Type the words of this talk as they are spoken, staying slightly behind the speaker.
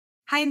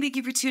Hi, and thank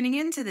you for tuning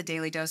in to the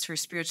Daily Dose for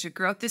Spiritual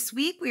Growth. This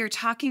week, we are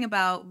talking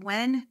about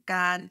when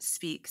God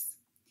speaks.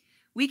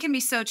 We can be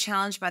so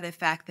challenged by the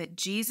fact that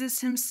Jesus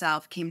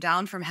himself came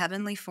down from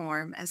heavenly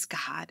form as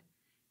God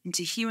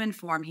into human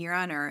form here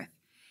on earth.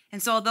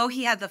 And so, although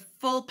he had the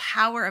full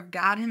power of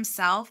God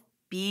himself,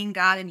 being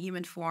God in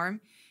human form,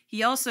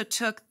 he also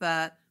took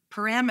the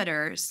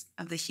parameters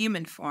of the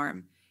human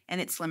form and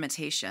its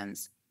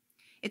limitations.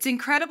 It's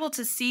incredible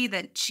to see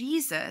that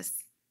Jesus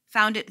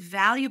found it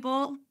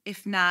valuable,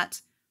 if not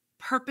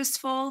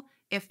purposeful,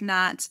 if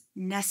not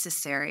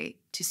necessary,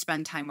 to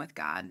spend time with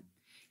God.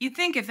 You'd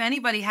think if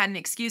anybody had an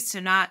excuse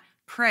to not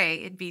pray,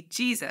 it'd be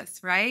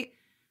Jesus, right?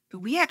 But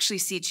we actually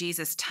see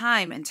Jesus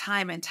time and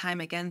time and time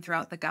again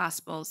throughout the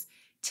Gospels,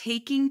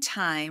 taking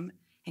time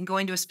and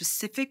going to a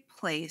specific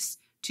place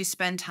to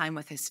spend time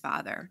with his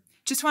Father.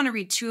 Just want to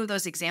read two of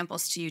those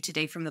examples to you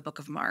today from the book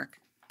of Mark.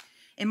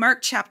 In Mark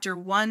chapter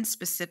 1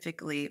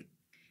 specifically,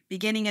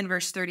 beginning in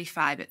verse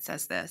 35, it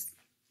says this: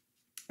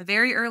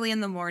 Very early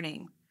in the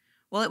morning,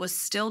 while it was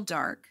still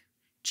dark,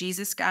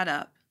 Jesus got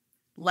up,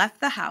 left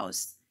the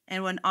house,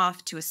 and went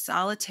off to a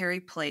solitary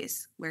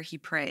place where he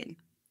prayed.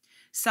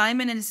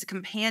 Simon and his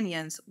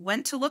companions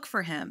went to look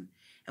for him,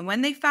 and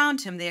when they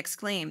found him, they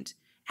exclaimed,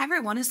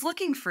 "Everyone is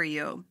looking for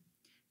you."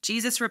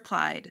 Jesus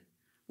replied,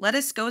 "Let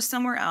us go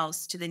somewhere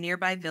else to the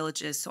nearby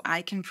villages so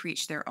I can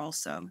preach there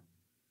also.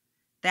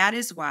 That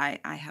is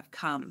why I have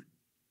come."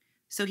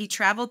 So he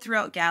traveled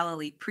throughout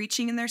Galilee,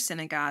 preaching in their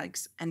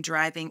synagogues and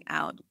driving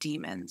out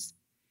demons.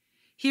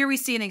 Here we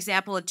see an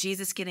example of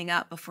Jesus getting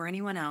up before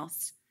anyone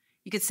else.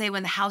 You could say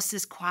when the house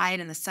is quiet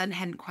and the sun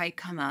hadn't quite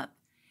come up,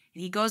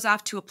 and he goes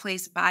off to a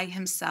place by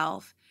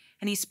himself,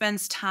 and he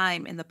spends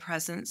time in the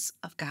presence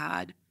of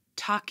God,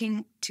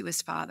 talking to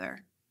his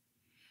Father.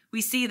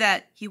 We see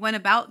that he went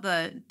about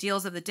the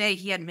deals of the day.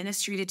 He had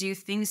ministry to do,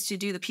 things to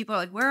do. The people are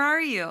like, "Where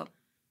are you?"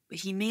 But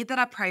he made that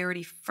a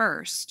priority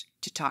first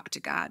to talk to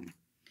God.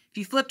 If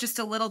you flip just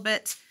a little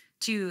bit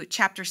to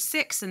chapter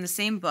 6 in the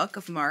same book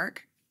of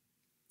Mark,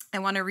 I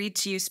want to read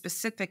to you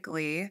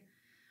specifically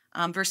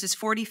verses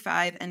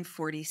 45 and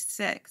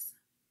 46.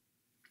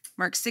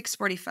 Mark 6,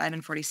 45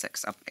 and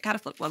 46. Oh, I got to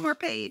flip one more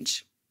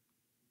page.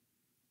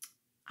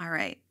 All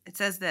right. It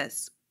says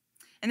this.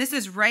 And this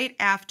is right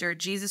after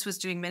Jesus was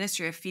doing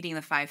ministry of feeding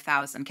the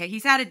 5,000. Okay,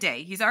 he's had a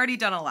day. He's already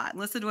done a lot.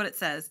 Listen to what it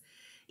says.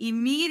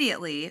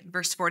 Immediately,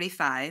 verse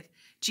 45,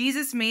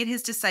 Jesus made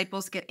his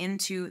disciples get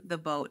into the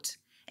boat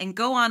and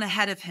go on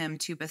ahead of him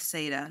to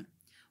Bethsaida,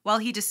 while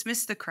he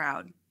dismissed the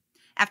crowd.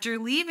 After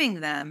leaving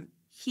them,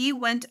 he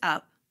went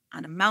up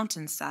on a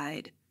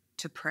mountainside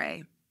to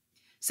pray.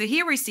 So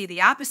here we see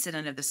the opposite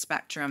end of the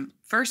spectrum.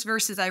 First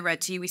verses I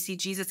read to you, we see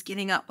Jesus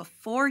getting up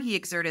before he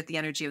exerted the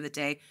energy of the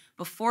day,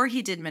 before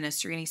he did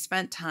ministry, and he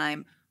spent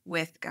time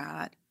with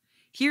God.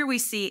 Here we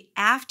see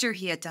after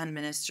he had done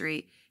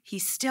ministry, he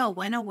still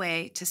went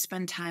away to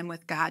spend time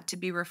with God, to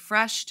be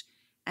refreshed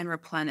and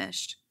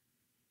replenished.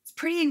 It's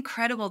pretty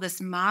incredible,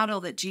 this model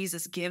that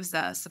Jesus gives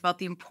us about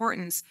the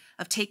importance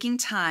of taking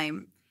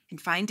time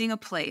and finding a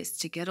place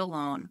to get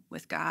alone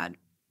with God.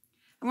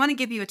 I want to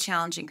give you a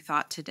challenging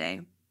thought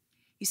today.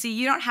 You see,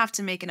 you don't have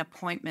to make an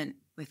appointment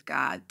with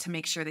God to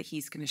make sure that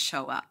he's going to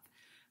show up.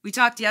 We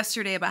talked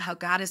yesterday about how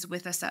God is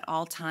with us at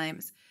all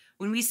times.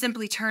 When we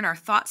simply turn our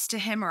thoughts to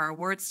him or our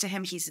words to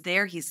him, he's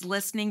there, he's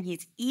listening,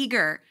 he's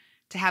eager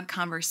to have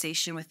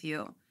conversation with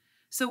you.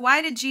 So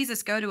why did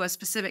Jesus go to a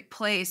specific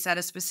place at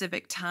a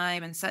specific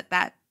time and set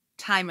that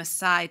time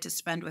aside to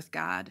spend with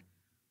God?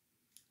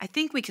 I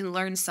think we can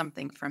learn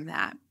something from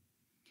that.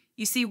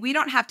 You see, we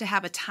don't have to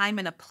have a time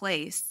and a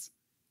place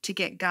to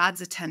get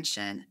God's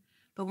attention.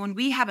 But when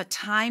we have a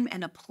time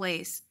and a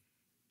place,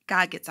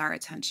 God gets our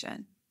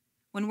attention.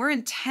 When we're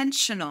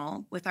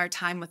intentional with our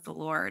time with the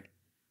Lord,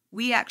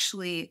 we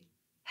actually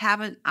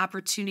have an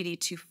opportunity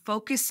to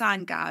focus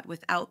on God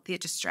without the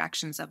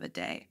distractions of a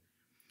day.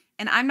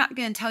 And I'm not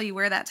going to tell you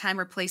where that time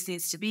or place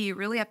needs to be. You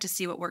really have to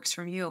see what works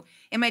from you.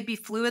 It might be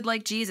fluid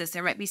like Jesus.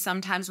 There might be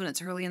some times when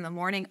it's early in the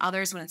morning,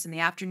 others when it's in the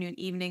afternoon,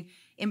 evening,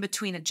 in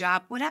between a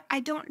job. What I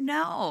don't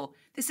know.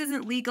 This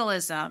isn't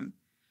legalism.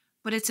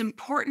 But it's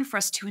important for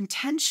us to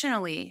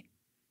intentionally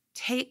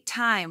take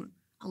time,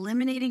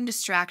 eliminating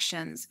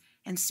distractions,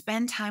 and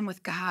spend time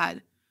with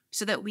God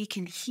so that we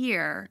can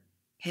hear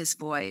his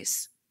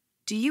voice.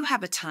 Do you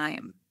have a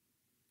time?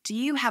 Do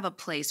you have a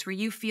place where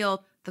you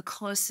feel the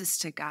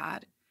closest to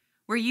God,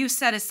 where you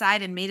set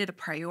aside and made it a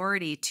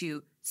priority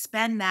to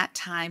spend that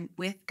time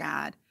with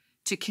God,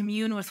 to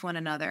commune with one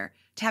another,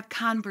 to have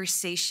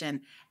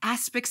conversation,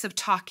 aspects of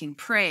talking,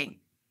 praying,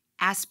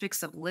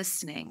 aspects of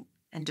listening,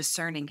 and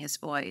discerning his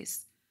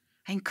voice?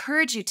 I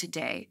encourage you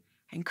today,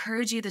 I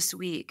encourage you this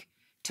week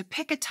to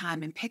pick a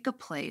time and pick a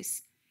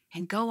place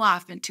and go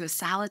off into a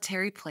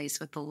solitary place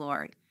with the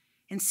Lord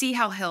and see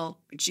how he'll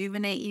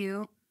rejuvenate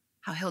you,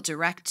 how he'll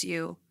direct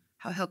you,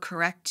 how he'll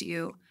correct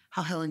you,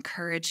 how he'll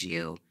encourage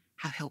you,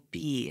 how he'll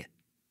be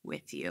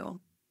with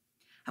you.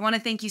 I want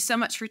to thank you so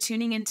much for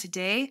tuning in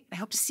today. I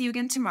hope to see you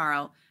again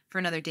tomorrow for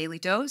another daily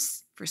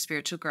dose for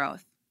spiritual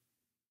growth.